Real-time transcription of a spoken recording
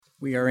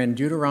We are in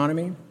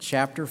Deuteronomy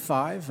chapter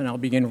 5, and I'll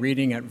begin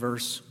reading at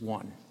verse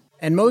 1.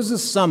 And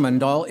Moses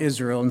summoned all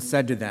Israel and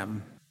said to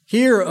them,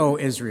 "Hear, O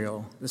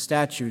Israel, the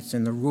statutes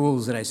and the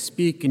rules that I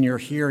speak in your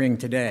hearing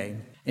today,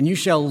 and you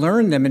shall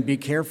learn them and be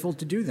careful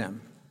to do them.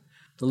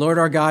 The Lord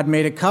our God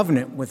made a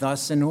covenant with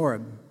us in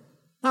Horeb.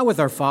 Not with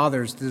our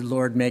fathers did the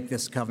Lord make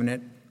this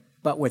covenant,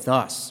 but with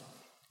us,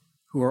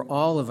 who are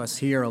all of us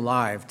here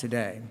alive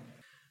today.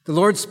 The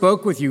Lord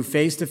spoke with you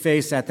face to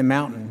face at the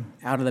mountain,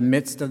 out of the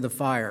midst of the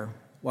fire,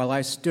 while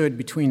I stood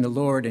between the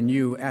Lord and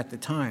you at the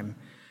time,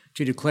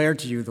 to declare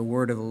to you the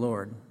word of the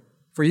Lord.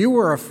 For you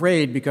were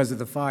afraid because of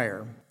the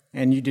fire,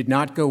 and you did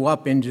not go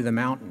up into the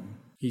mountain.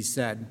 He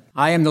said,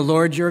 I am the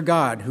Lord your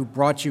God, who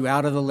brought you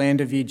out of the land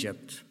of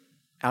Egypt,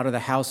 out of the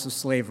house of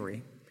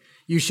slavery.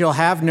 You shall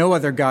have no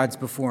other gods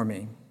before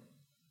me.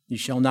 You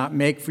shall not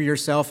make for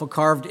yourself a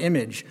carved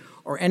image,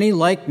 or any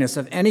likeness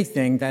of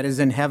anything that is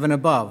in heaven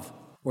above,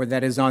 or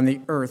that is on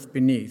the earth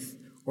beneath,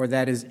 or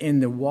that is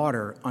in the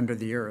water under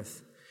the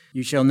earth.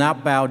 You shall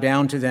not bow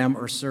down to them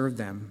or serve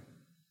them.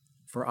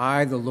 For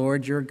I, the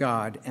Lord your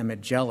God, am a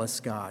jealous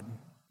God,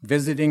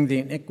 visiting the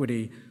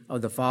iniquity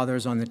of the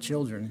fathers on the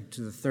children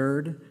to the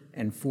third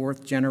and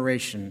fourth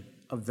generation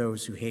of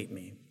those who hate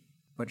me,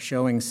 but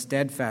showing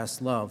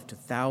steadfast love to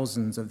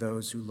thousands of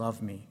those who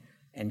love me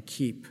and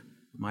keep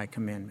my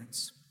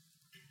commandments.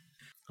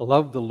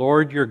 Love the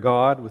Lord your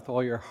God with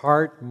all your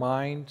heart,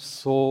 mind,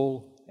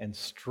 soul, and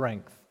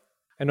strength.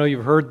 I know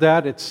you've heard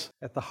that. It's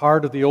at the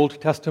heart of the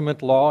Old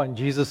Testament law, and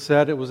Jesus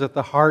said it was at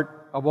the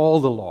heart of all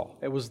the law.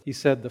 It was, he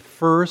said, the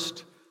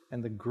first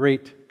and the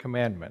great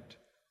commandment.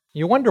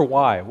 You wonder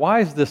why. Why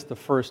is this the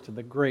first and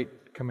the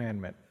great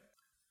commandment?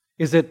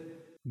 Is it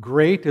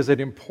great? Is it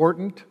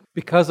important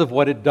because of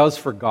what it does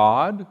for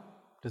God?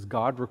 Does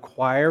God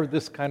require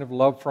this kind of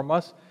love from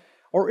us?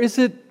 Or is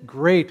it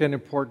great and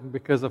important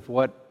because of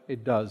what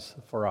it does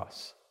for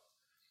us?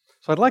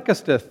 So I'd like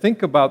us to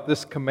think about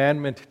this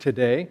commandment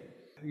today.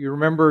 You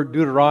remember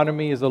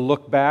Deuteronomy is a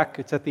look back.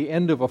 It's at the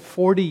end of a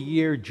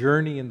 40-year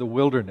journey in the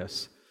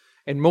wilderness.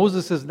 And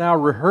Moses is now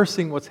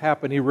rehearsing what's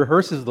happened. He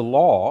rehearses the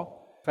law.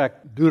 In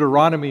fact,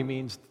 Deuteronomy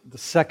means the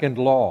second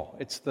law.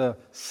 It's the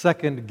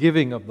second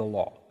giving of the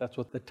law. That's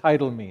what the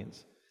title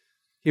means.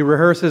 He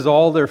rehearses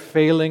all their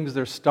failings,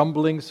 their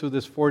stumblings through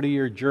this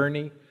 40-year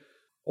journey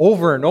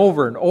over and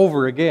over and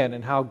over again,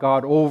 and how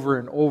God over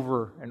and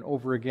over and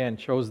over again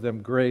shows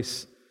them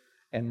grace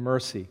and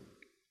mercy.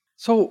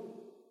 So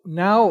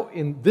now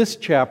in this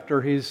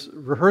chapter, he's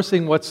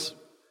rehearsing what's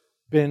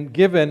been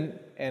given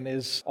and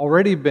has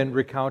already been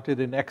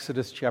recounted in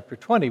Exodus chapter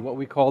 20, what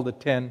we call the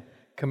 10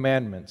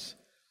 Commandments.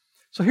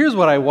 So here's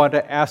what I want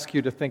to ask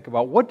you to think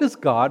about. What does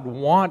God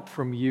want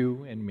from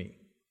you and me?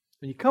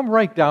 When you come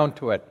right down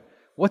to it,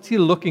 what's He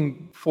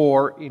looking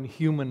for in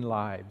human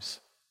lives?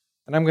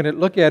 And I'm going to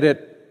look at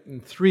it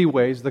in three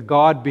ways: the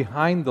God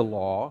behind the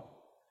law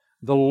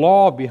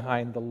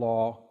behind the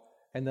law,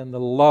 and then the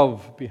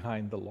love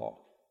behind the law.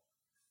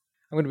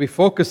 I'm going to be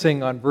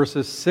focusing on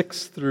verses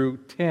 6 through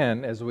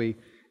 10 as we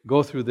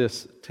go through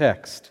this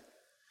text.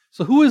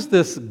 So who is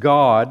this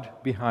God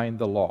behind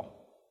the law?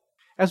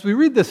 As we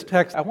read this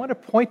text, I want to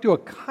point to a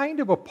kind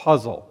of a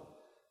puzzle.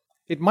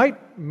 It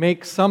might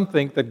make some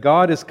think that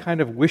God is kind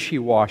of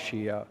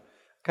wishy-washy,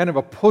 kind of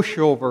a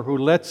pushover who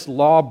lets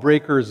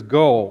lawbreakers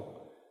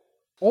go.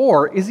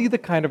 Or is He the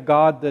kind of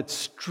God that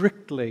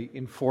strictly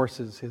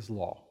enforces His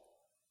law?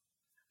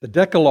 The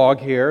Decalogue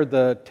here,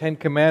 the 10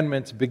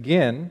 Commandments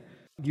begin.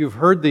 You've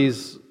heard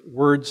these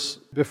words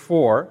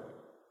before.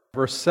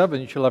 Verse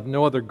 7, you shall have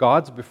no other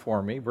gods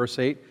before me. Verse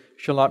 8, you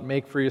shall not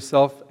make for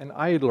yourself an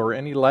idol or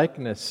any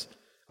likeness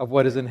of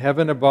what is in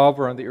heaven above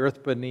or on the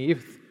earth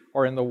beneath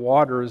or in the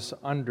waters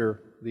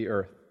under the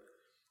earth.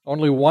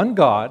 Only one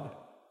God,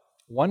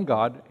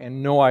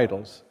 and no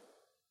idols.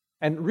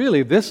 And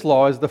really, this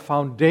law is the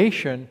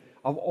foundation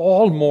of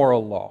all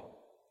moral law.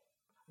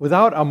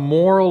 Without a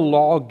moral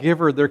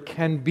lawgiver, there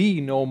can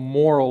be no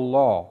moral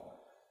law.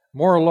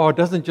 Moral law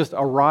doesn't just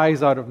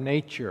arise out of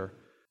nature.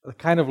 The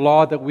kind of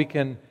law that we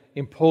can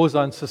impose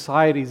on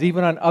societies,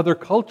 even on other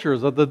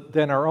cultures other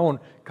than our own,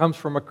 comes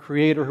from a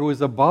Creator who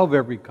is above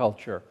every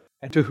culture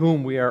and to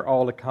whom we are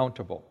all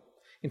accountable.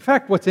 In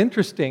fact, what's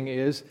interesting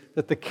is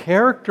that the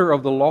character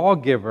of the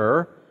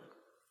lawgiver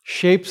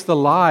shapes the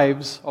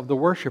lives of the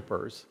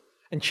worshipers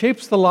and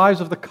shapes the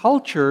lives of the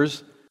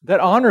cultures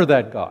that honor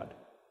that God.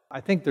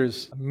 I think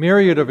there's a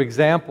myriad of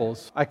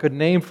examples. I could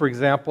name, for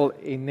example,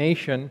 a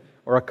nation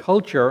or a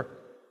culture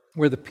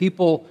where the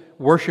people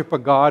worship a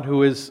God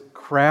who is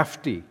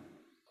crafty.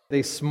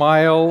 They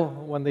smile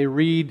when they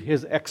read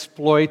His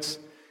exploits,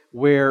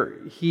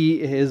 where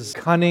He is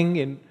cunning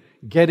in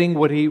getting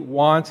what He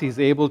wants. He's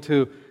able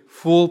to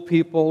fool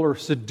people or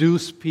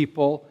seduce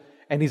people,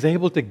 and He's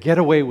able to get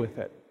away with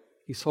it.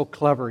 He's so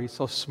clever, He's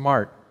so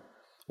smart.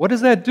 What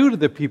does that do to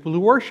the people who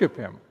worship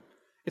Him?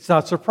 It's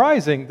not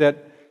surprising that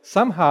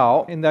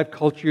somehow in that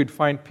culture you'd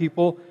find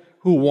people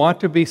who want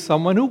to be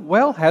someone who,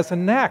 well, has a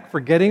knack for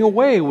getting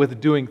away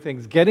with doing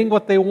things, getting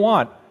what they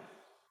want,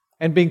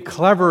 and being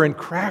clever and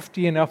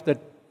crafty enough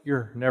that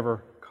you're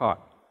never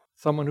caught.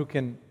 someone who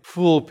can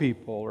fool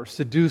people or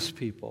seduce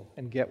people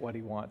and get what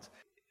he wants.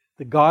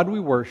 The God we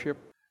worship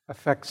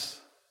affects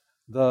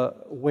the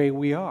way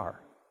we are.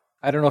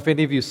 I don't know if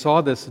any of you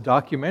saw this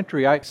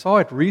documentary. I saw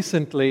it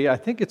recently. I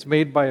think it's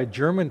made by a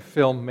German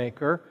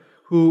filmmaker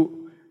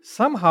who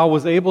somehow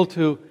was able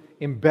to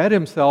embed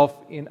himself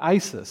in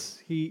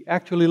ISIS. He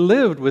actually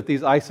lived with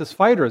these ISIS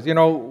fighters,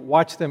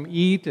 watch them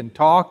eat and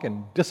talk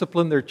and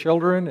discipline their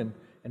children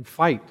and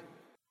fight.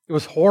 It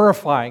was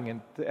horrifying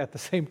and at the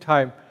same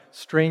time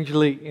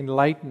strangely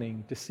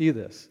enlightening to see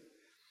this.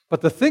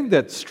 But the thing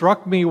that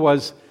struck me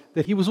was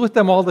that he was with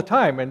them all the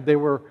time, and they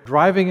were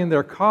driving in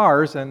their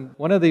cars, and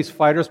one of these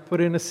fighters put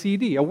in a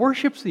CD, a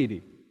worship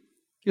CD.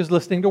 He was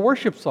listening to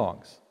worship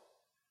songs,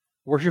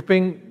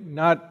 worshiping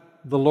not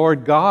the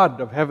Lord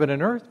God of heaven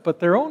and earth, but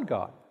their own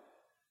God.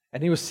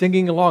 And he was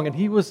singing along, and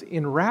he was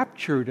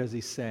enraptured as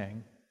he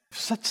sang.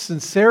 Such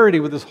sincerity,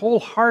 with his whole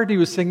heart he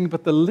was singing,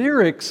 but the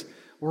lyrics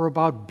were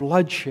about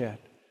bloodshed,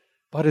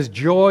 about his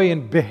joy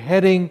in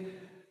beheading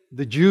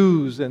the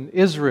Jews and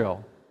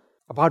Israel,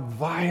 about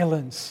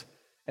violence,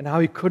 and how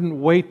he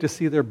couldn't wait to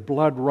see their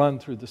blood run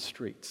through the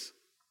streets.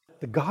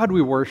 The God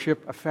we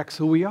worship affects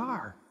who we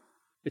are.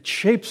 It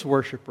shapes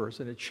worshipers,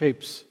 and it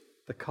shapes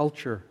the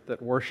culture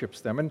that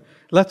worships them. And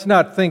let's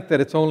not think that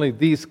it's only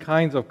these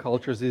kinds of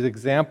cultures, these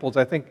examples.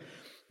 I think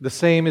the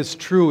same is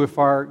true if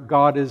our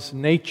God is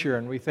nature,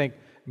 and we think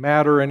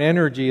matter and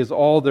energy is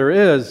all there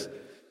is.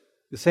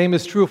 The same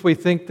is true if we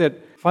think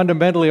that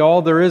fundamentally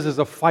all there is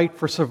a fight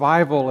for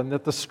survival and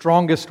that the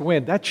strongest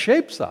win. That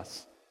shapes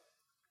us.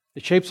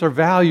 It shapes our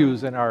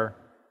values and our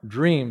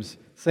dreams.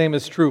 Same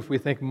is true if we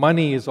think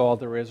money is all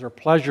there is or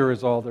pleasure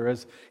is all there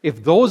is.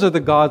 If those are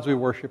the gods we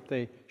worship,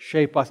 they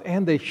shape us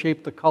and they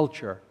shape the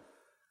culture.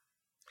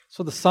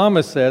 So the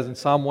psalmist says in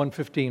Psalm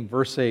 115,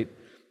 verse 8,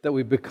 that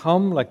we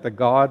become like the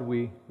God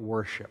we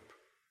worship.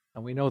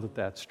 And we know that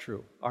that's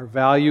true. Our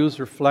values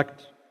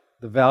reflect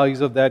the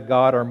values of that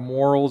God. Our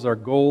morals, our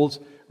goals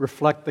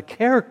reflect the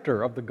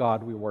character of the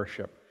God we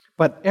worship.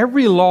 But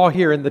every law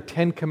here in the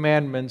Ten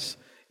Commandments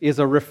is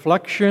a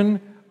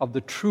reflection of the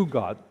true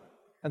God.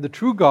 And the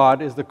true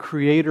God is the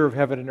creator of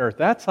heaven and earth.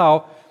 That's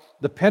how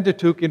the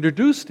Pentateuch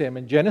introduced him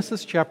in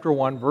Genesis chapter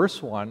 1,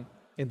 verse 1.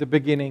 In the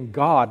beginning,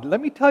 God.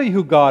 Let me tell you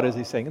who God is,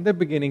 he's saying. In the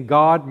beginning,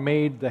 God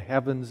made the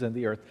heavens and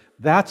the earth.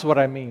 That's what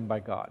I mean by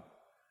God.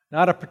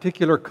 Not a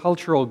particular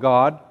cultural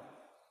God,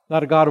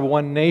 not a God of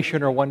one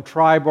nation or one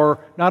tribe,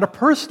 or not a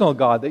personal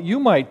God that you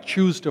might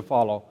choose to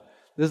follow.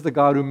 This is the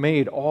God who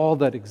made all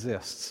that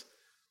exists.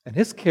 And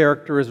his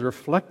character is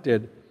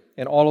reflected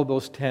in all of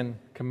those 10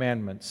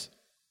 commandments.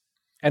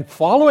 And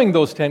following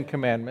those 10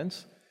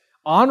 commandments,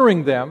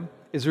 honoring them,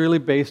 is really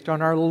based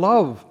on our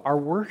love, our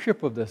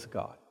worship of this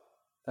God.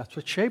 That's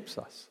what shapes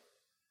us.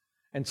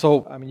 And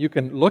so, you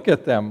can look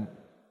at them.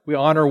 We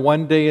honor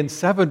one day in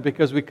 7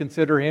 because we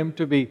consider him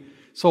to be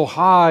so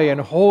high and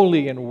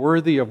holy and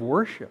worthy of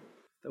worship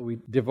that we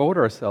devote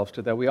ourselves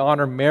to that. We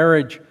honor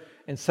marriage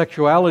and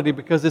sexuality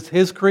because it's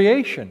his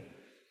creation.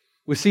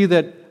 We see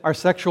that our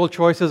sexual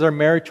choices, our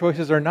marriage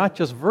choices are not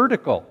just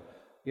vertical.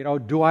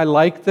 Do I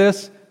like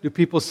this? Do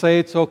people say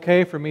it's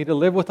okay for me to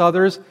live with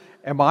others?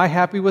 Am I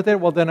happy with it?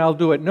 Well, then I'll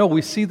do it. No,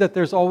 we see that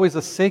there's always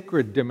a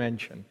sacred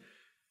dimension.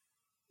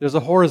 There's a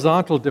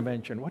horizontal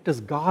dimension. What does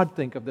God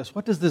think of this?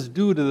 What does this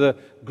do to the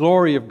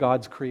glory of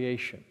God's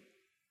creation?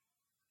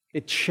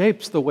 It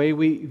shapes the way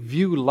we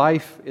view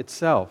life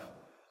itself.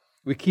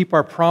 We keep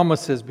our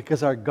promises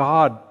because our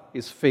God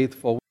is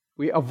faithful.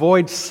 We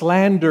avoid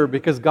slander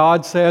because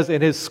God says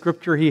in his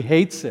scripture he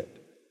hates it.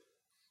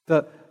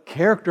 The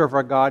character of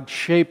our God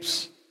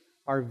shapes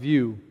our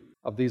view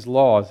of these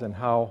laws and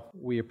how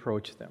we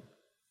approach them.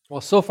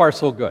 Well, so far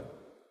so good.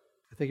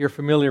 I think you're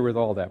familiar with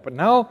all that. But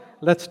now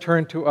let's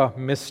turn to a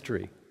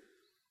mystery.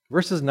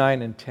 Verses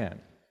 9 and 10.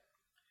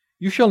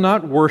 You shall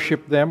not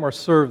worship them or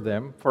serve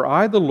them, for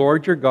I, the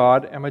Lord your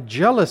God, am a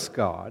jealous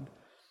God,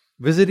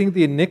 visiting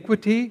the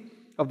iniquity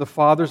of the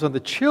fathers on the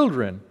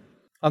children,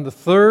 on the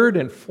third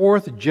and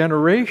fourth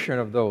generation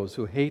of those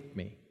who hate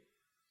me,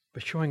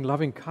 but showing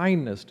loving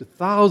kindness to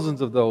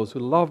thousands of those who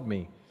love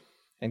me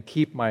and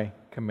keep my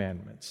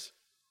commandments.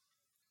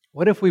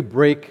 What if we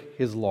break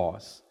his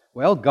laws?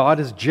 Well, God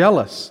is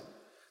jealous.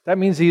 That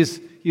means he's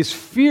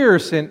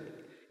fierce in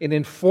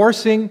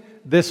enforcing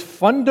this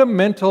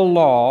fundamental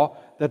law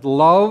that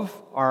love,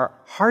 our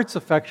heart's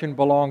affection,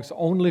 belongs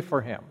only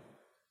for him.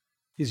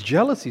 He's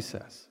jealous, he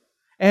says.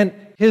 And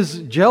his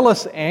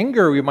jealous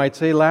anger, we might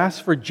say, lasts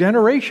for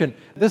generation.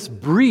 This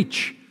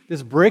breach,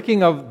 this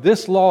breaking of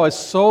this law is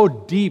so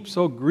deep,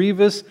 so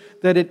grievous,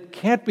 that it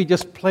can't be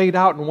just played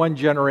out in one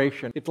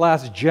generation. It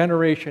lasts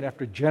generation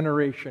after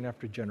generation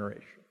after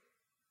generation.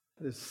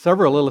 There's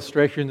several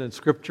illustrations in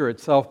Scripture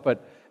itself,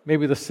 but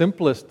maybe the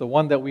simplest, the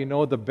one that we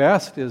know the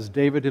best, is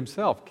David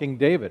himself, King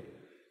David.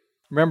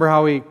 Remember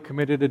how he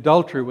committed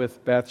adultery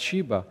with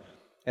Bathsheba.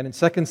 And in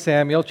 2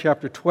 Samuel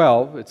chapter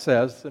 12, it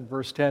says in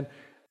verse 10,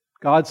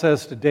 God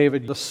says to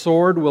David, the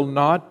sword will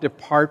not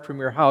depart from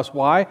your house.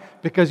 Why?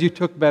 Because you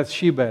took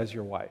Bathsheba as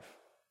your wife.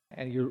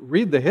 And you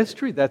read the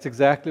history, that's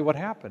exactly what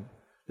happened.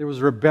 There was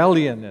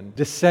rebellion and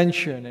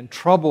dissension and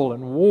trouble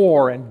and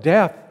war and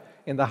death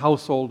in the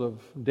household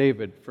of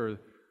David for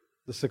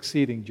the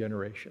succeeding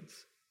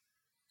generations.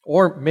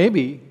 Or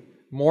maybe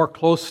more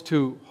close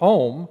to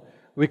home,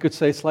 we could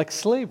say it's like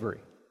slavery.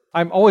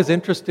 I'm always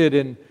interested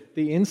in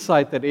the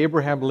insight that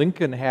Abraham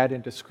Lincoln had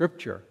into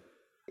Scripture.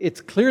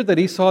 It's clear that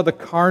he saw the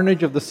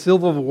carnage of the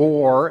Civil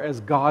War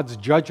as God's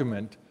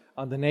judgment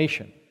on the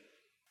nation.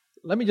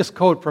 Let me just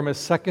quote from his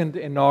second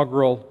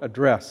inaugural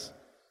address.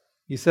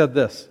 He said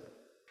this,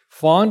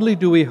 "Fondly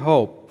do we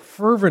hope,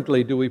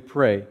 fervently do we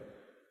pray,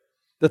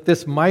 that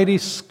this mighty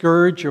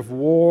scourge of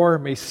war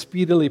may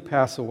speedily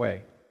pass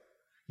away.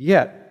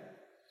 Yet,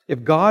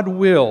 if God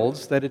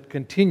wills that it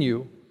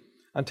continue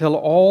until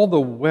all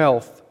the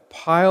wealth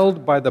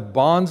piled by the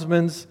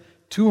bondsman's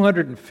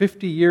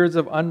 250 years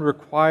of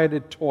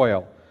unrequited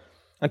toil,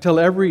 until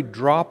every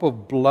drop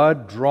of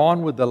blood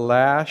drawn with the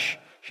lash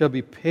shall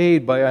be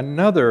paid by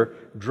another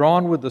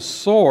drawn with the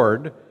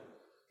sword,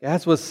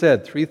 as was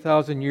said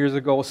 3,000 years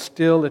ago,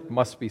 still it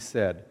must be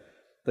said,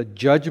 the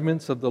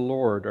judgments of the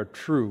Lord are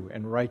true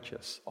and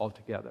righteous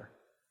altogether."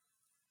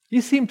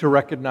 He seemed to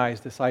recognize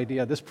this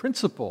idea, this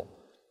principle,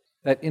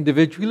 that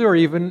individually or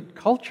even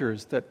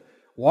cultures that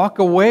walk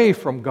away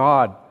from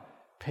God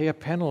pay a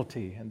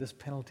penalty, and this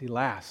penalty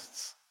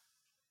lasts.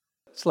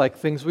 It's like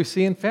things we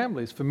see in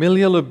families.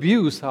 Familial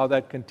abuse, how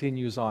that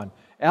continues on.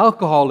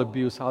 Alcohol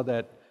abuse, how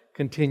that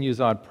continues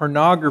on.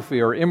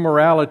 Pornography or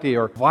immorality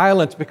or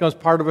violence becomes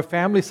part of a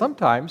family,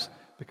 sometimes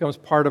becomes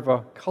part of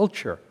a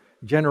culture.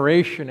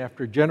 Generation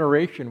after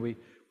generation, we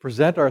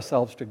present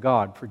ourselves to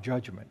God for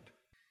judgment.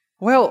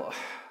 Well,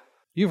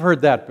 you've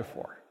heard that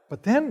before.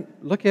 But then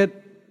look at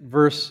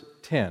verse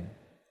 10.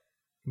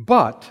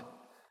 But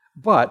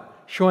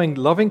showing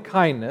loving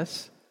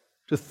kindness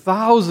to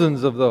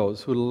thousands of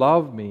those who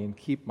love me and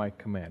keep my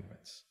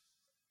commandments.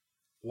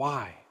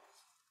 Why?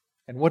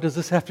 And what does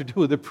this have to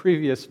do with the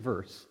previous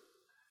verse?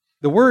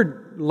 The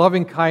word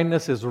loving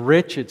kindness is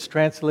rich. It's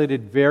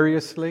translated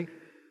variously.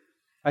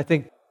 I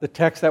think the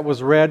text that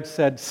was read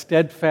said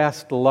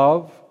steadfast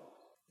love.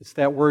 It's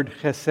that word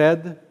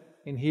chesed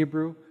in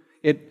Hebrew.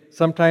 It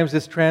sometimes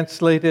is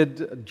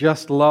translated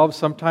just love,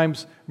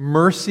 sometimes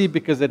mercy,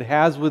 because it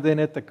has within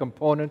it the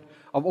component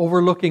of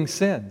overlooking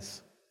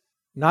sins,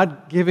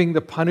 not giving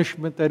the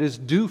punishment that is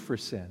due for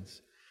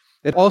sins.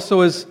 It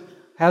also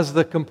has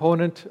the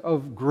component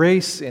of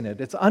grace in it.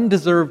 It's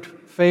undeserved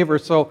favor,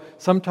 so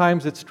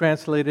sometimes it's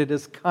translated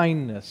as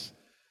kindness.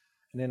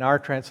 And in our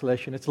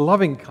translation, it's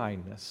loving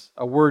kindness,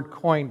 a word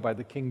coined by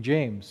the King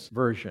James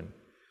Version.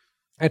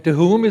 And to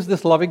whom is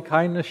this loving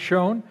kindness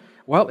shown?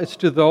 Well, it's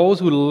to those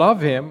who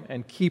love Him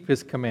and keep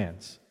His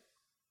commands.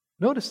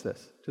 Notice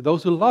this, to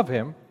those who love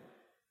Him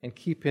and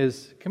keep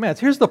His commands.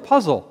 Here's the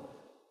puzzle.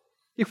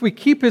 If we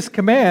keep His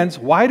commands,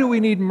 why do we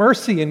need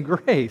mercy and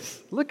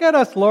grace? Look at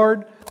us,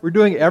 Lord. We're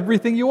doing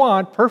everything you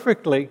want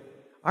perfectly.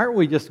 Aren't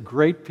we just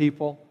great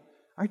people?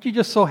 Aren't you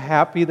just so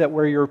happy that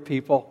we're your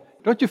people?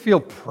 Don't you feel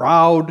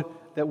proud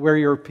that we're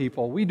your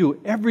people? We do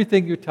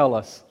everything you tell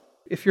us.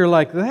 If you're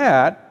like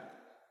that,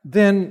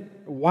 then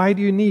why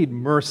do you need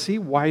mercy?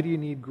 Why do you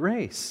need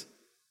grace?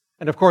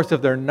 And of course,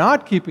 if they're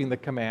not keeping the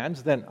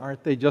commands, then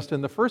aren't they just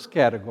in the first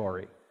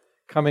category,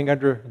 coming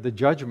under the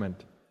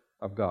judgment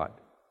of God?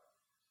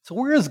 So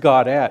where is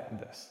God at in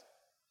this?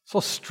 So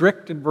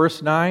strict in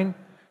verse 9,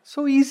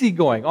 so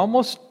easygoing,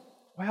 almost,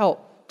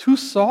 too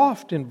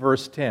soft in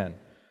verse 10,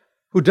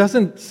 who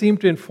doesn't seem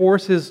to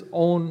enforce His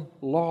own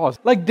laws.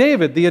 Like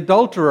David, the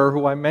adulterer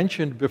who I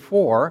mentioned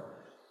before,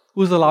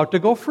 who's allowed to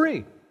go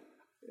free.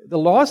 The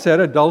law said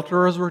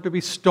adulterers were to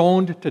be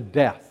stoned to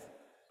death.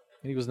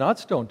 And he was not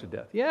stoned to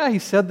death. Yeah, he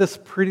said this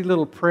pretty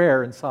little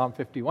prayer in Psalm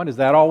 51. Is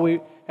that all we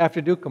have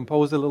to do?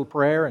 Compose a little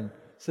prayer and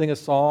sing a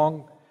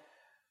song,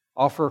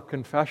 offer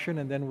confession,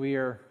 and then we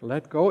are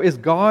let go? Is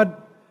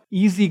God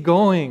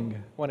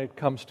easygoing when it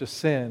comes to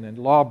sin and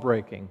law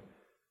breaking?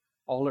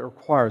 All it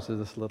requires is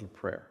this little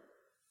prayer.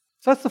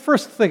 So that's the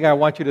first thing I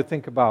want you to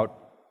think about,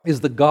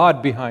 is the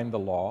God behind the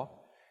law.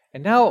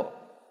 And now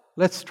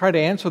let's try to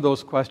answer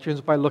those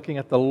questions by looking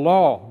at the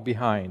law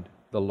behind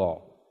the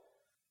law.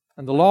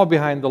 And the law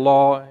behind the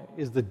law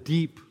is the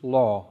deep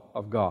law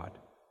of God.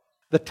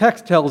 The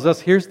text tells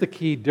us, here's the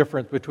key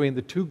difference between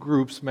the two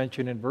groups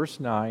mentioned in verse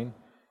 9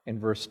 and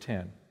verse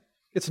 10.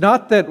 It's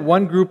not that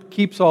one group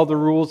keeps all the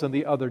rules and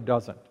the other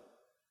doesn't.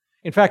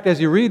 In fact, as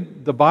you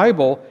read the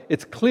Bible,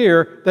 it's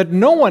clear that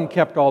no one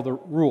kept all the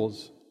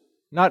rules.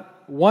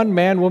 Not one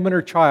man, woman,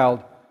 or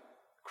child.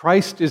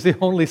 Christ is the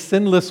only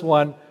sinless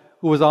one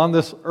who was on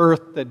this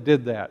earth that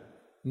did that.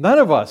 None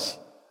of us,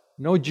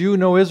 no Jew,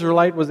 no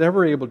Israelite, was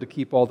ever able to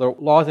keep all the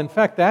laws. In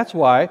fact, that's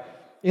why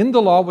in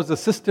the law was a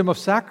system of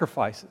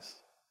sacrifices.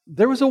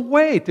 There was a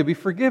way to be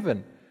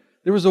forgiven.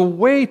 There was a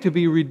way to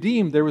be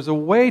redeemed. There was a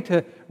way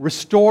to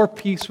restore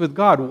peace with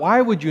God.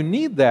 Why would you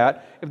need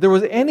that if there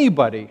was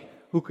anybody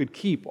who could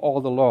keep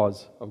all the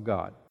laws of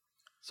God?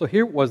 So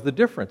here was the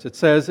difference. It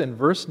says in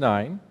verse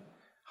 9,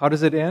 how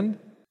does it end?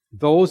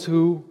 Those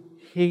who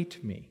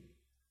hate me.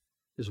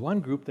 There's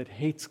one group that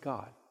hates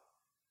God.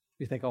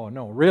 You think, oh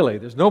no, really,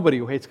 there's nobody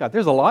who hates God.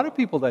 There's a lot of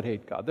people that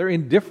hate God. They're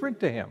indifferent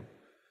to Him.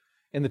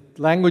 In the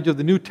language of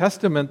the New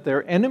Testament,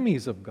 they're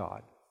enemies of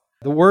God.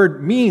 The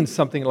word means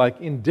something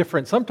like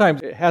indifferent.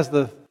 Sometimes it has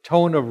the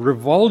tone of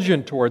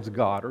revulsion towards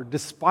God or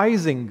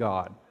despising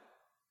God.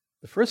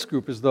 The first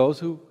group is those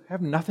who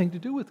have nothing to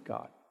do with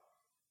God,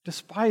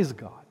 despise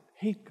God,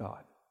 hate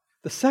God.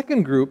 The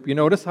second group, you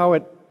notice how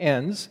it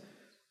ends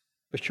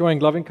by showing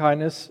loving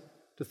kindness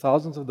to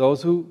thousands of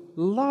those who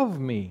love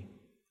me.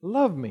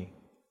 Love me.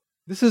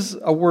 This is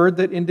a word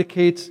that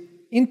indicates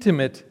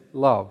intimate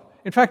love.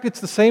 In fact,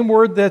 it's the same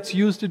word that's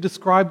used to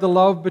describe the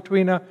love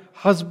between a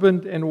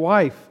husband and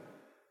wife.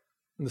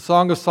 In the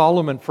Song of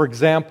Solomon, for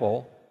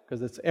example,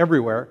 because it's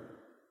everywhere,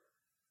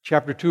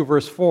 chapter 2,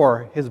 verse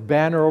 4, his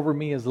banner over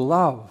me is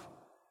love.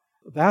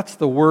 That's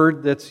the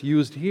word that's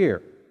used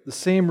here, the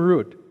same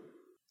root.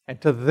 And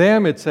to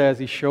them, it says,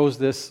 he shows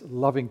this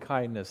loving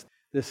kindness,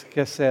 this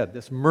chesed,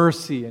 this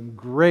mercy and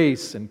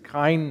grace and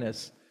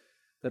kindness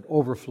that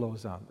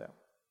overflows on them.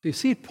 So you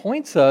see, it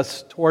points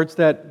us towards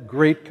that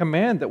great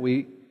command that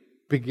we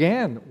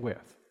began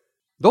with.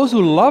 Those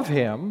who love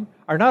Him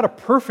are not a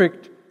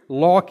perfect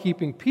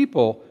law-keeping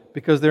people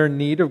because they're in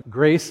need of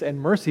grace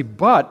and mercy,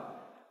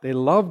 but they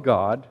love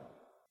God,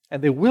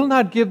 and they will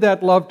not give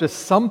that love to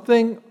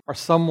something or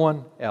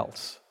someone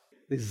else.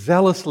 They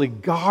zealously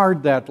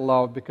guard that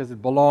love because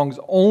it belongs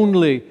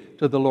only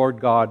to the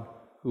Lord God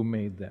who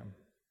made them.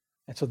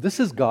 And so this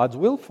is God's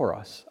will for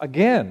us.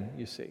 Again,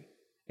 you see,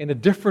 in a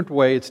different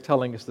way, it's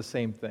telling us the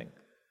same thing.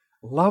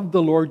 Love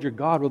the Lord your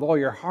God with all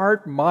your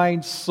heart,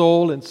 mind,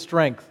 soul, and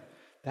strength.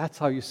 That's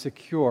how you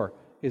secure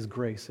His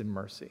grace and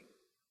mercy.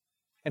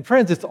 And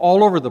friends, it's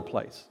all over the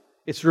place.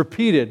 It's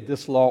repeated,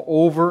 this law,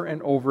 over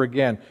and over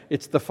again.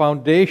 It's the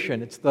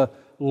foundation. It's the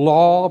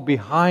law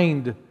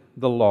behind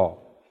the law.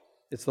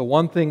 It's the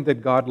one thing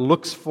that God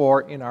looks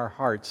for in our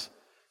hearts.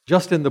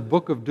 Just in the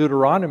book of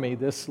Deuteronomy,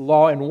 this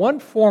law, in one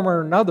form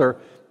or another,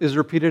 is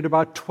repeated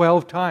about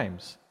 12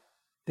 times.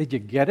 Did you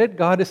get it?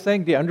 God is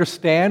saying, do you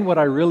understand what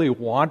I really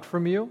want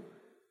from you?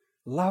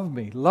 Love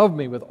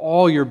me with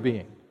all your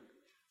being.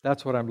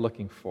 That's what I'm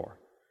looking for.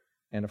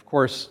 And of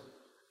course,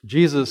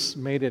 Jesus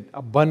made it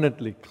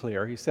abundantly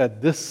clear. He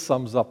said, this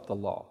sums up the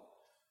law.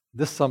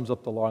 This sums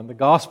up the law. In the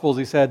Gospels,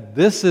 He said,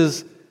 this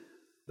is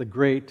the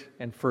great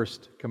and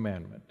first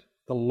commandment,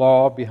 the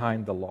law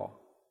behind the law.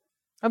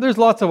 And there's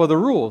lots of other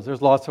rules.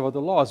 There's lots of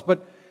other laws.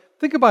 But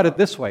think about it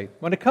this way.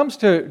 When it comes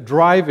to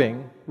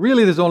driving,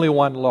 really there's only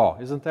one law,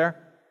 isn't there?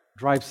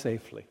 Drive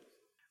safely.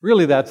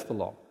 Really, that's the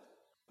law.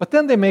 But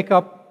then they make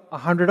up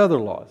 100 other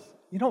laws.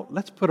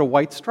 Let's put a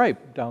white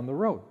stripe down the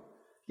road.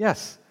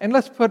 Yes, and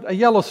let's put a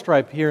yellow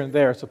stripe here and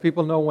there so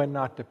people know when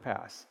not to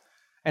pass.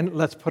 And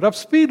let's put up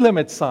speed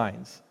limit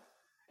signs.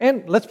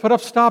 And let's put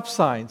up stop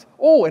signs.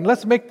 Oh, and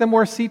let's make them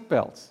wear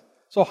seatbelts.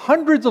 So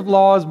hundreds of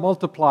laws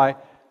multiply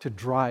to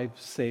drive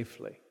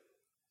safely.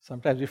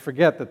 Sometimes we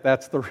forget that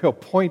that's the real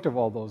point of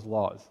all those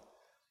laws.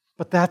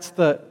 But that's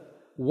the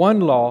one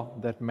law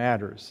that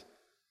matters.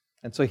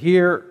 And so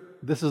here,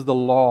 this is the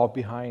law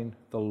behind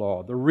the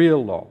law, the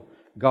real law.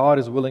 God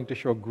is willing to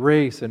show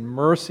grace and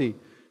mercy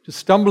to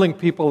stumbling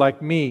people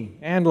like me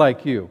and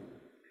like you.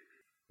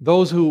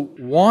 Those who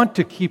want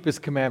to keep His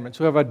commandments,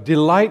 who have a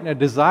delight and a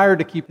desire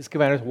to keep His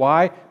commandments.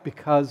 Why?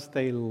 Because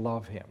they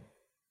love Him.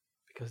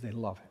 Because they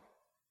love Him.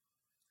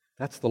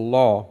 That's the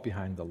law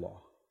behind the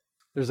law.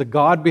 There's a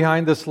God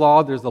behind this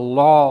law. There's the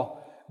law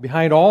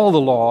behind all the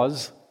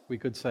laws, we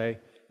could say.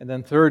 And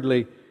then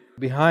thirdly,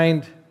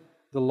 behind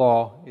the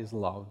law is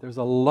love. There's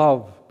a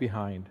love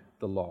behind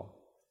the law.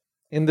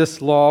 In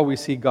this law, we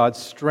see God's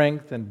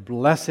strength and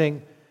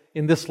blessing.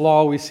 In this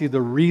law, we see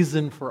the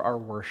reason for our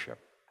worship.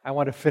 I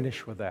want to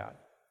finish with that.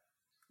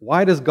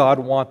 Why does God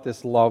want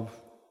this love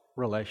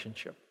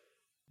relationship?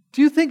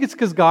 Do you think it's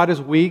because God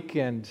is weak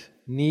and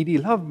needy?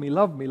 Love me,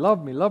 love me,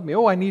 love me, love me.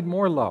 Oh, I need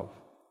more love.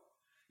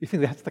 You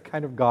think that's the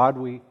kind of God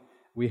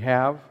we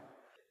have?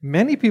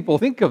 Many people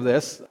think of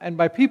this, and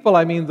by people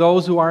I mean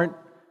those who aren't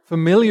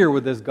familiar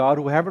with this God,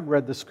 who haven't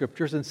read the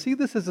Scriptures, and see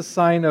this as a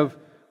sign of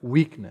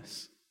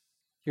weakness.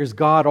 Here's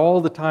God all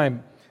the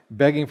time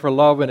begging for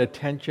love and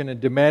attention and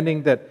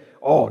demanding that,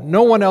 oh,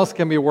 no one else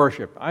can be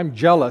worshipped. I'm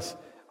jealous.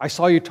 I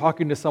saw you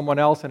talking to someone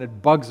else and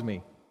it bugs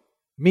me.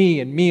 Me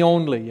and me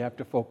only you have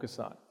to focus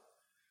on.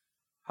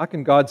 How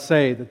can God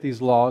say that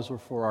these laws were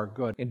for our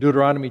good? In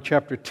Deuteronomy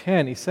chapter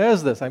 10, He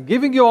says this. I'm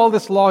giving you all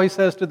this law, He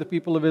says to the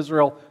people of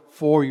Israel,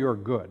 for your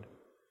good.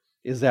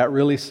 Is that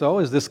really so?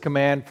 Is this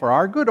command for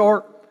our good,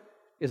 or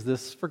is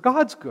this for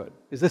God's good?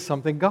 Is this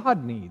something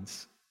God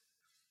needs?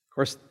 Of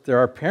course, there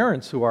are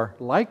parents who are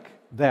like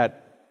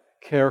that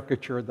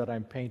caricature that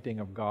I'm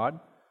painting of God.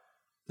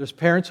 There's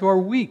parents who are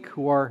weak,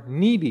 who are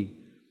needy,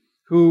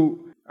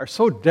 who are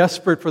so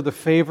desperate for the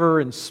favor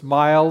and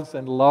smiles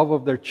and love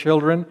of their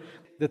children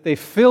that they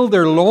fill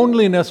their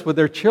loneliness with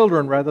their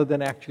children rather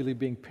than actually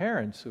being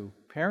parents who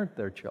parent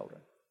their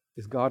children.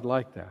 Is God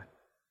like that?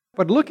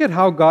 But look at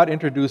how God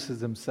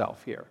introduces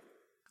Himself here.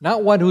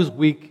 Not one who's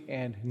weak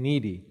and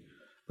needy,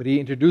 But he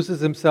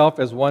introduces himself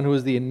as one who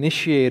is the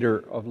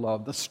initiator of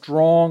love, the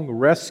strong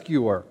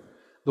rescuer,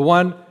 the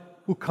one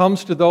who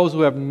comes to those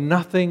who have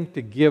nothing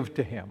to give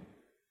to him.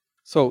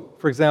 So,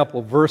 for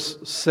example, verse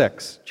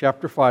 6,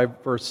 chapter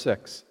 5, verse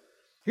 6.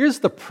 Here's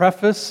the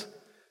preface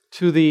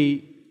to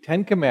the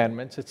Ten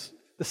Commandments. It's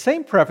the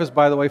same preface,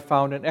 by the way,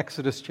 found in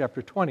Exodus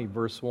chapter 20,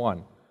 verse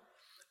 1.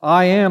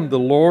 I am the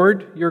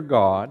Lord your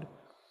God,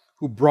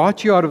 who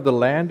brought you out of the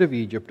land of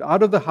Egypt,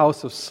 out of the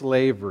house of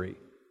slavery.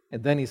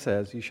 And then he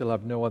says, you shall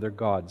have no other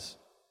gods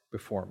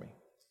before me.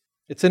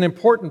 It's an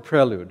important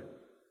prelude.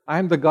 I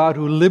am the God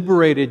who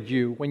liberated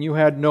you when you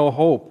had no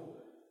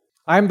hope.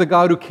 I am the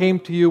God who came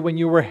to you when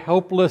you were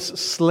helpless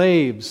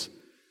slaves,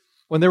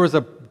 when there was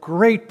a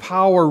great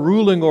power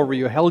ruling over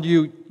you, held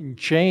you in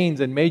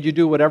chains and made you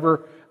do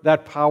whatever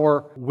that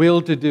power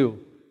willed to do.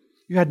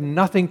 You had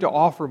nothing to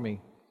offer me.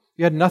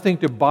 You had nothing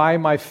to buy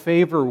my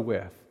favor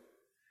with.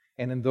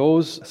 And in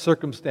those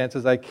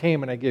circumstances, I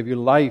came and I gave you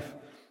life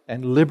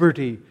and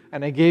liberty,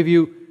 and I gave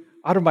you,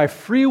 out of my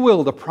free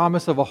will, the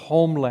promise of a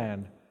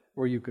homeland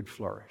where you could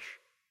flourish.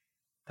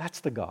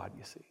 That's the God,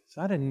 you see. It's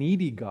not a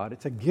needy God,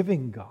 it's a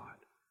giving God.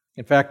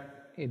 In fact,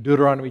 in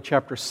Deuteronomy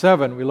chapter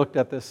 7, we looked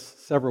at this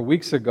several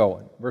weeks ago,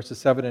 in verses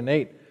 7 and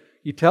 8.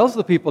 He tells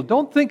the people,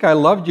 don't think I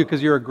loved you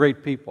because you're a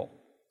great people.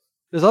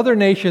 There's other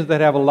nations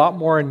that have a lot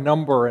more in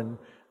number and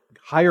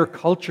higher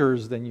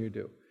cultures than you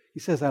do.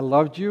 He says, I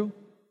loved you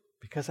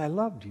because I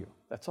loved you.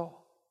 That's all.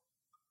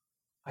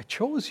 I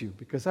chose you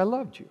because I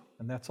loved you,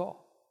 and that's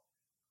all.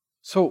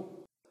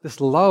 So,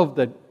 this love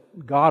that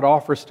God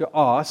offers to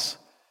us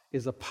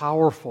is a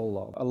powerful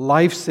love, a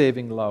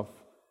life-saving love.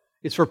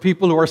 It's for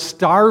people who are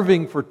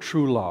starving for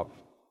true love,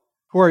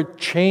 who are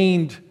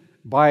chained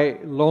by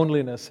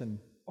loneliness and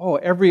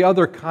every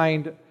other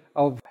kind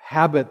of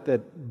habit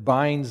that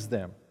binds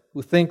them,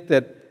 who think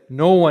that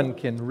no one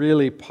can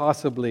really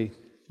possibly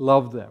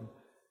love them.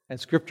 And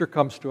Scripture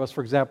comes to us,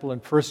 for example, in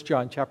 1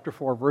 John chapter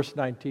 4, verse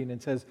 19,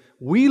 and says,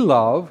 we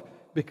love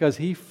because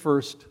He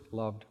first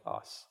loved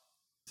us.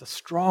 It's a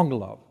strong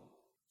love.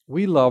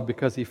 We love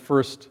because He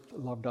first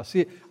loved us.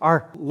 See,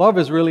 our love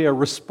is really a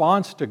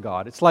response to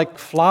God. It's like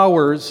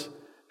flowers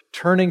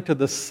turning to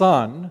the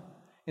sun.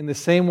 In the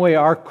same way,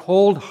 our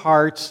cold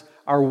hearts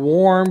are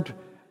warmed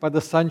by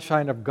the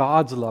sunshine of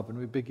God's love, and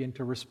we begin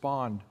to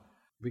respond,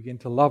 begin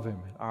to love Him,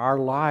 and our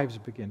lives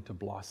begin to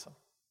blossom.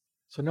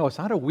 So no, it's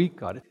not a weak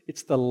God.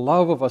 It's the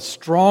love of a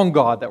strong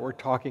God that we're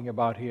talking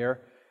about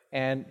here,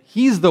 and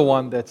He's the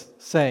one that's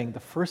saying the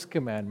first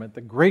commandment,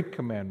 the great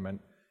commandment,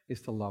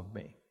 is to love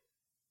me.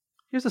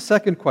 Here's the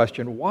second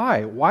question.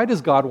 Why? Why does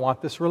God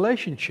want this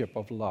relationship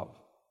of love?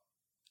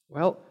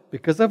 Well,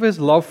 because of His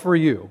love for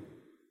you,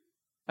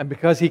 and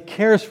because He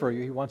cares for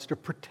you. He wants to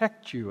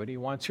protect you, and He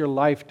wants your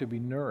life to be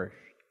nourished.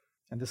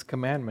 And this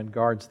commandment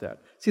guards that.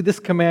 See, this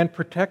command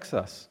protects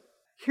us.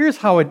 Here's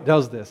how it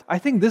does this. I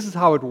think this is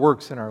how it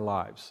works in our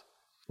lives.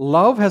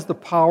 Love has the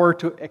power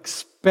to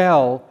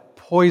expel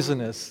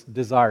poisonous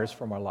desires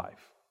from our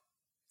life.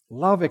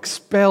 Love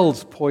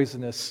expels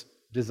poisonous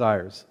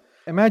desires.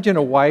 Imagine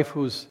a wife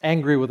who's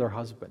angry with her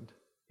husband.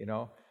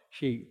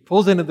 She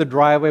pulls into the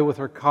driveway with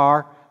her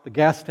car, the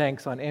gas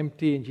tank's on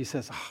empty, and she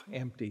says,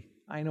 empty.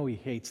 I know he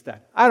hates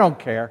that. I don't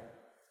care.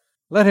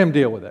 Let him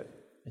deal with it.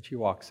 And she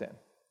walks in.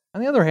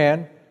 On the other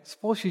hand,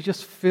 suppose she's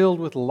just filled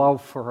with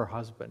love for her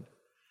husband.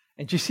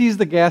 And she sees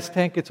the gas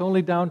tank, it's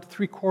only down to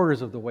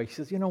 3/4 of the way. She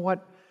says, you know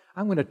what?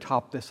 I'm going to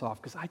top this off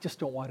because I just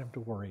don't want him to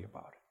worry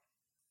about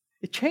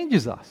it. It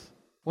changes us.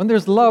 When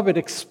there's love, it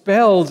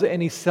expels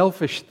any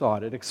selfish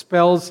thought. It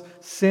expels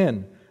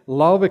sin.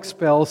 Love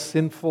expels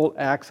sinful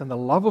acts, and the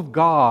love of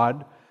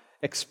God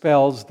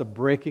expels the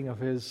breaking of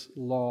His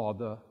law,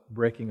 the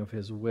breaking of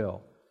His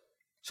will.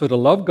 So to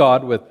love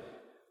God with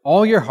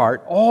all your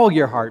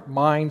heart,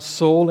 mind,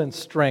 soul, and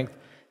strength,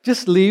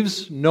 just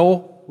leaves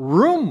no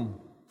room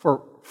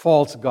for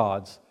false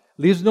gods,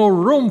 leaves no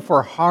room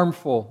for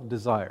harmful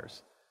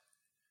desires.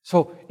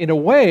 So in a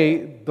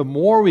way, the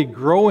more we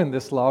grow in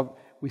this love,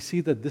 we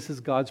see that this is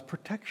God's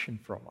protection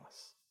from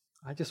us.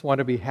 I just want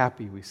to be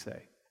happy, we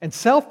say. And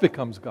self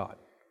becomes God.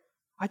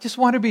 I just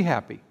want to be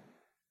happy.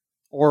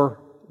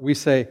 Or we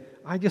say,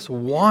 I just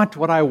want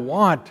what I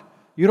want.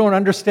 You don't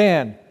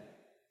understand.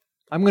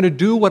 I'm going to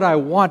do what I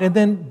want. And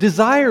then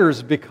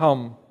desires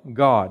become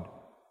God.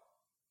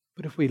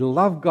 But if we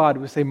love God,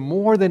 we say,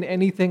 more than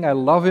anything, I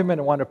love Him and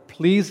I want to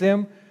please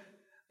Him,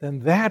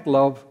 then that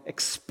love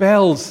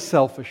expels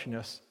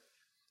selfishness.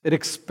 It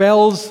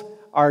expels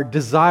our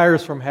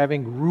desires from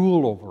having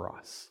rule over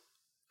us.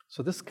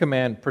 So this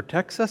command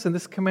protects us, and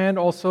this command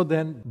also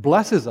then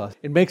blesses us.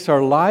 It makes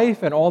our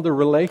life and all the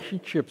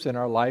relationships in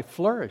our life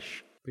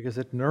flourish because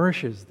it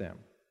nourishes them.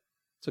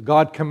 So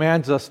God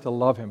commands us to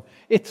love Him.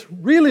 It's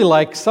really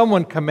like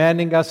someone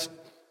commanding us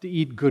to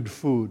eat good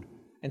food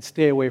and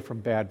stay away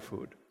from bad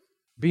food.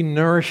 Be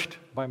nourished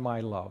by my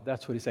love.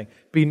 That's what He's saying.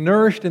 Be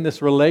nourished in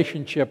this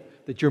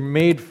relationship that you're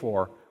made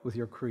for with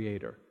your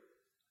Creator.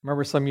 I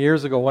remember some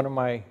years ago, one of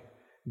my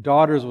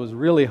daughters was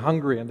really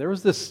hungry, and there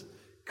was this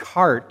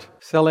cart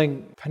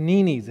selling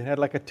paninis. It had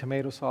like a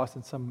tomato sauce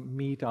and some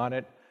meat on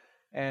it.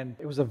 And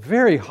it was a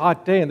very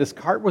hot day, and this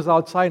cart was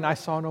outside, and I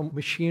saw no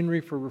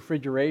machinery for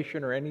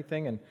refrigeration or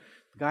anything, and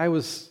the guy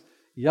was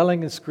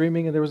yelling and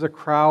screaming, and there was a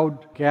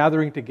crowd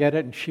gathering to get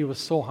it, and she was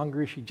so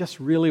hungry. She just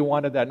really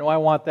wanted that. No, I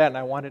want that, and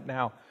I want it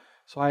now.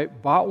 So I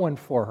bought one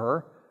for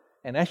her,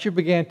 and as she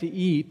began to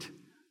eat,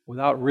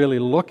 without really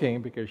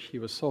looking, because she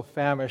was so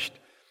famished,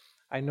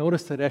 I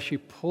noticed that as she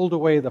pulled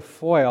away the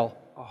foil,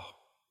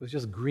 it was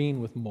just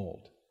green with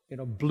mold.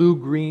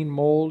 Blue-green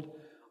mold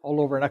all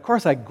over. And of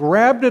course, I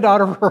grabbed it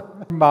out of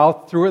her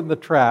mouth, threw it in the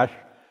trash,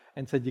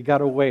 and said, "You got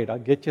to wait. I'll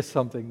get you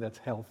something that's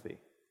healthy."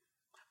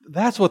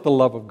 That's what the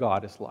love of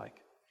God is like.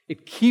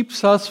 It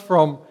keeps us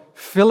from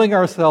filling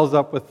ourselves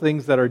up with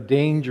things that are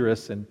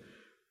dangerous and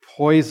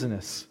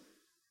poisonous.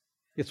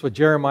 It's what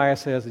Jeremiah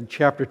says in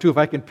chapter 2, if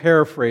I can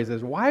paraphrase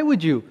it. Why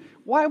would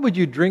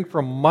you drink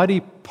from muddy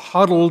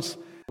puddles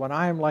when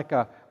I am like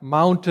a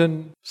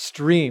mountain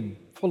stream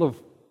full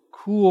of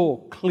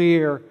cool,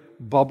 clear,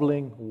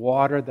 bubbling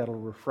water that'll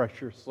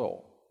refresh your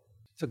soul?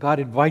 So God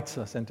invites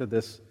us into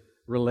this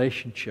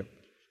relationship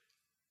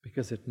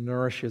because it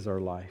nourishes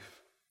our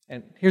life.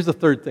 And here's the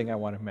third thing I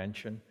want to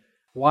mention.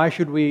 Why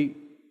should we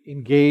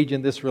engage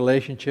in this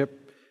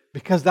relationship?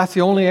 Because that's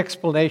the only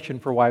explanation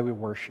for why we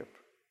worship.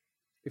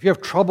 If you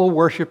have trouble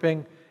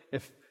worshiping,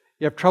 if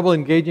you have trouble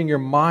engaging your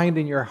mind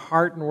and your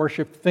heart in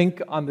worship,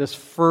 think on this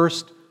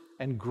first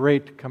and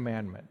great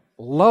commandment.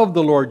 Love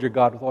the Lord your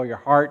God with all your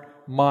heart,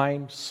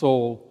 mind,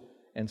 soul,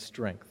 and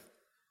strength.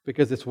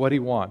 Because it's what He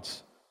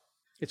wants.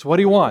 It's what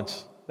He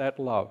wants, that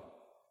love.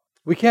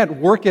 We can't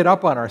work it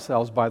up on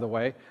ourselves, by the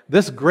way.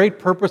 This great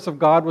purpose of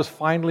God was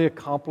finally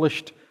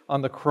accomplished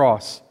on the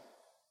cross.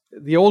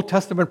 The Old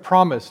Testament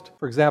promised,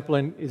 for example,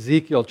 in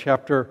Ezekiel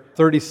chapter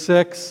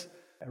 36,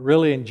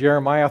 really in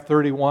Jeremiah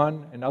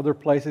 31 and other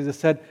places, it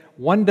said,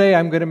 "One day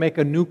I'm going to make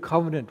a new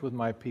covenant with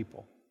my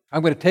people.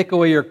 I'm going to take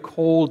away your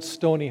cold,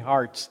 stony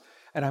hearts,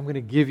 and I'm going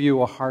to give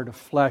you a heart of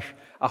flesh,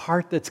 a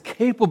heart that's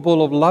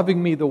capable of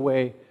loving me the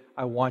way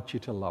I want you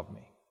to love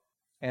me."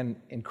 And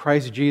in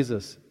Christ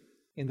Jesus,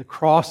 in the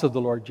cross of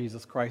the Lord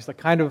Jesus Christ, the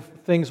kind of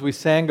things we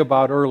sang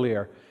about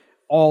earlier,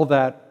 all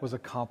that was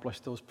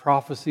accomplished. Those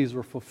prophecies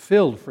were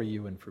fulfilled for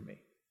you and for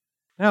me.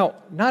 Now,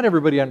 not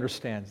everybody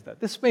understands that.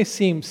 This may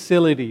seem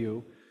silly to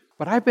you,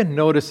 but I've been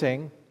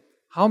noticing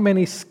how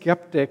many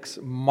skeptics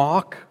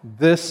mock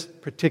this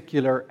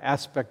particular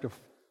aspect of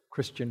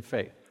Christian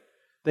faith.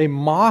 They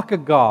mock a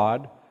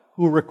God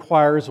who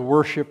requires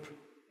worship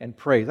and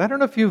praise. I don't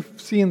know if you've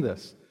seen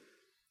this.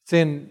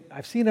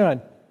 I've seen it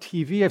on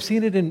TV, I've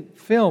seen it in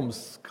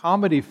films,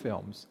 comedy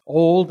films,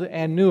 old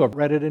and new. I've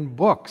read it in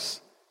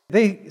books.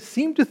 They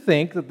seem to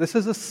think that this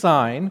is a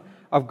sign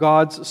of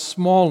God's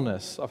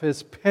smallness, of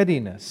His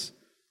pettiness.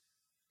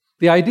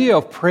 The idea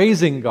of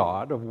praising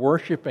God, of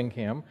worshiping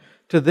Him,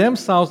 to them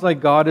sounds like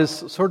God is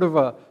sort of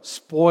a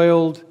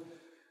spoiled,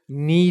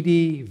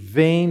 needy,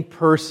 vain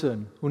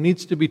person who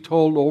needs to be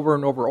told over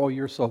and over, "Oh,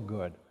 you're so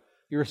good.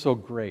 You're so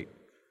great.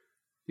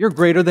 You're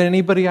greater than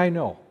anybody I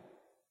know.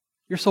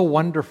 You're so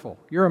wonderful.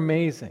 You're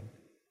amazing."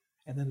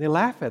 And then they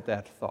laugh at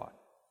that thought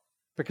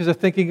because they're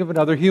thinking of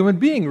another human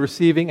being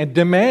receiving and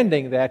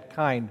demanding that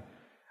kind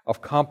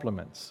of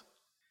compliments.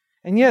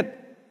 And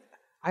yet,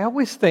 I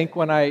always think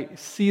when I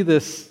see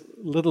this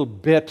little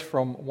bit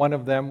from one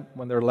of them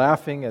when they're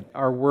laughing at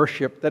our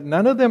worship, that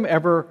none of them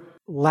ever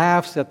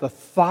laughs at the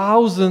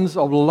thousands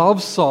of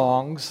love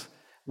songs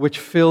which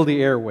fill the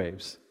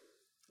airwaves.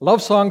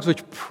 Love songs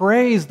which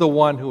praise the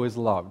one who is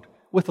loved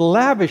with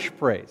lavish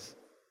praise.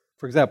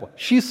 For example,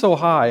 "She's so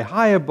high,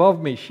 high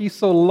above me. She's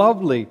so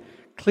lovely.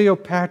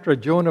 Cleopatra,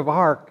 Joan of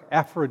Arc,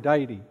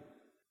 Aphrodite."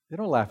 They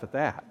don't laugh at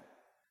that.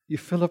 "You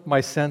fill up my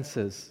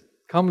senses.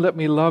 Come, let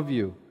me love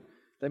you.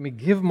 Let me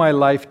give my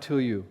life to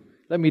you.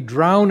 Let me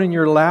drown in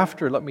your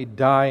laughter. Let me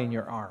die in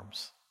your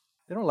arms."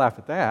 They don't laugh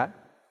at that.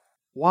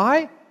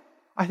 Why?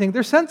 I think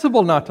they're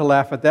sensible not to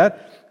laugh at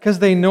that because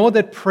they know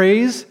that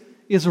praise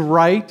is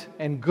right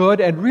and good,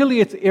 and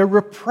really it's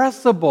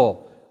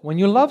irrepressible when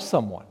you love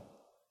someone.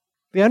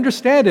 They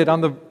understand it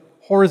on the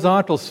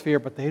horizontal sphere,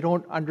 but they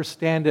don't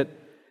understand it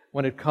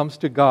when it comes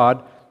to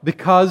God,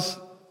 because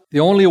the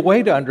only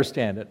way to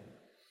understand it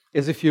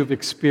is if you've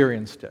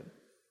experienced it,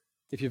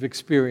 if you've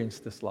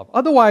experienced this love.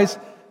 Otherwise,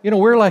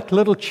 we're like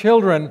little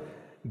children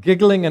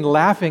giggling and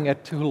laughing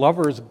at two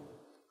lovers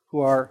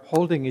who are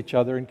holding each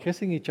other and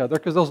kissing each other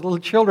because those little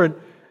children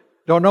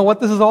don't know what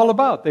this is all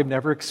about. They've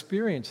never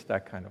experienced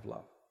that kind of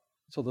love.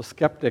 So the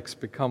skeptics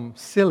become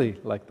silly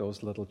like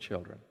those little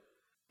children.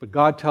 But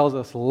God tells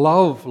us,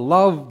 love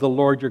the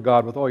Lord your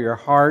God with all your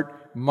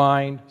heart,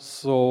 mind,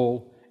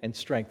 soul, and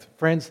strength.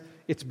 Friends,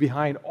 it's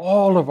behind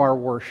all of our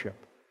worship.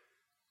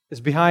 It's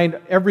behind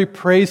every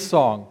praise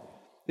song.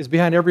 It's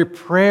behind every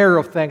prayer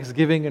of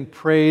thanksgiving and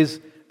praise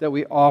that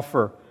we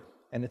offer.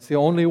 And it's the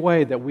only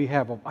way that we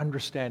have of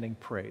understanding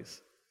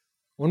praise.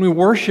 When we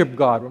worship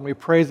God, when we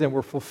praise Him,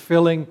 we're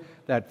fulfilling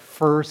that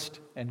first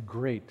and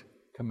great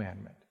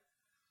commandment.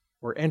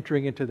 We're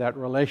entering into that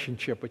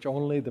relationship which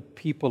only the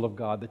people of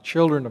God, the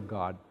children of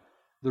God,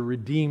 the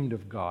redeemed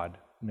of God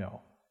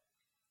know.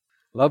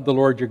 Love the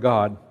Lord your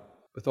God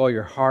with all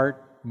your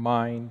heart,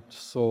 mind,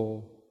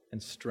 soul,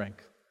 and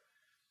strength.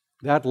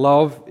 That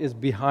love is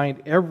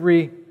behind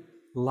every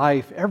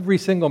life, every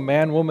single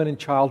man, woman, and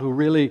child who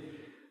really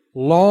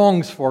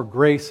longs for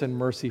grace and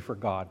mercy for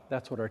God.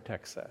 That's what our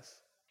text says.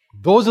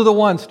 Those are the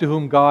ones to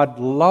whom God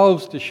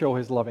loves to show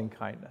His loving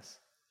kindness.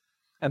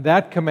 And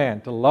that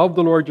command, to love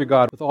the Lord your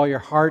God with all your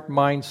heart,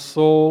 mind,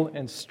 soul,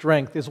 and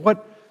strength, is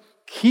what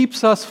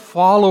keeps us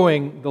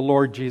following the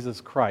Lord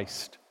Jesus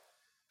Christ,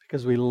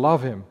 because we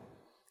love Him.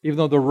 Even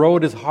though the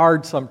road is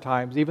hard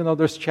sometimes, even though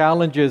there's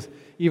challenges,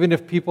 even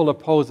if people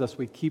oppose us,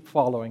 we keep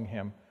following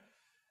Him,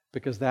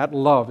 because that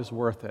love is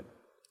worth it.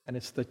 And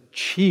it's the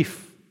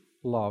chief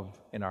love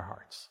in our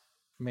hearts.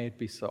 May it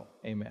be so.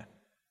 Amen.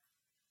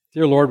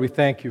 Dear Lord, we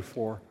thank You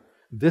for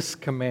this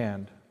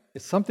command.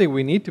 It's something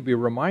we need to be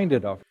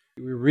reminded of.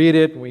 We read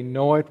it, we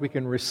know it, we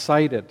can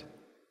recite it.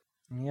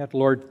 And yet,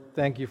 Lord,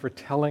 thank You for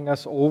telling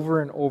us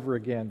over and over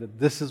again that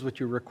this is what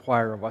You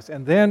require of us.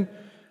 And then,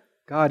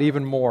 God,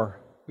 even more,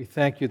 we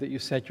thank You that You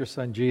sent Your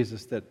Son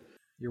Jesus, that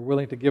You're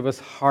willing to give us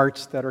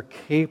hearts that are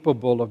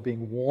capable of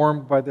being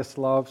warmed by this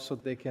love so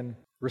they can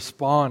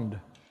respond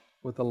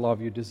with the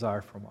love You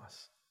desire from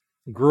us.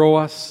 Grow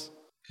us,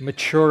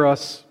 mature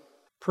us,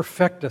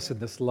 perfect us in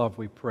this love,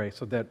 we pray,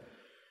 so that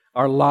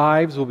our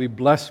lives will be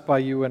blessed by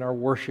You and our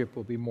worship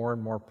will be more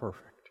and more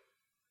perfect.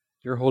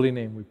 In Your holy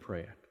name we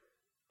pray it.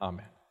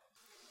 Amen.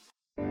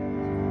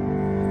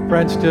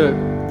 Friends, to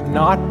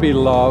not be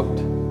loved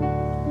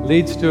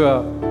leads to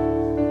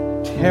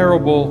a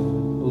terrible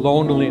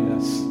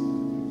loneliness.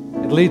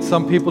 It leads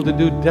some people to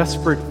do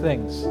desperate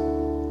things.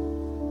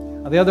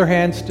 On the other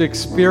hand, to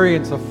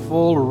experience a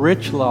full,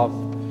 rich love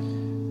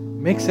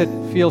makes it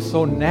feel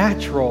so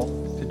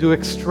natural to do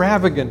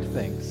extravagant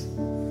things.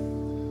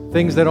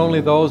 Things that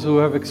only those who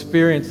have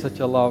experienced such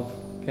a love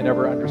can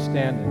ever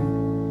understand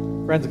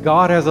it. Friends,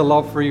 God has a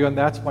love for you, and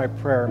that's my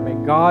prayer. May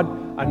God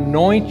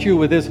anoint you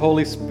with His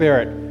Holy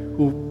Spirit,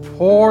 who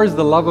pours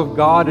the love of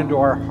God into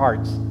our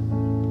hearts.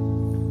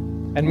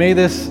 And may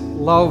this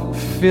love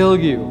fill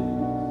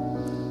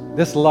you.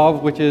 This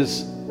love which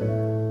is,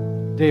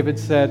 David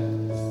said,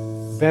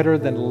 better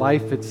than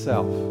life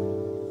itself.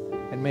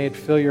 And may it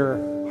fill your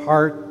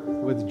heart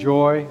with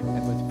joy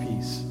and with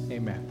peace.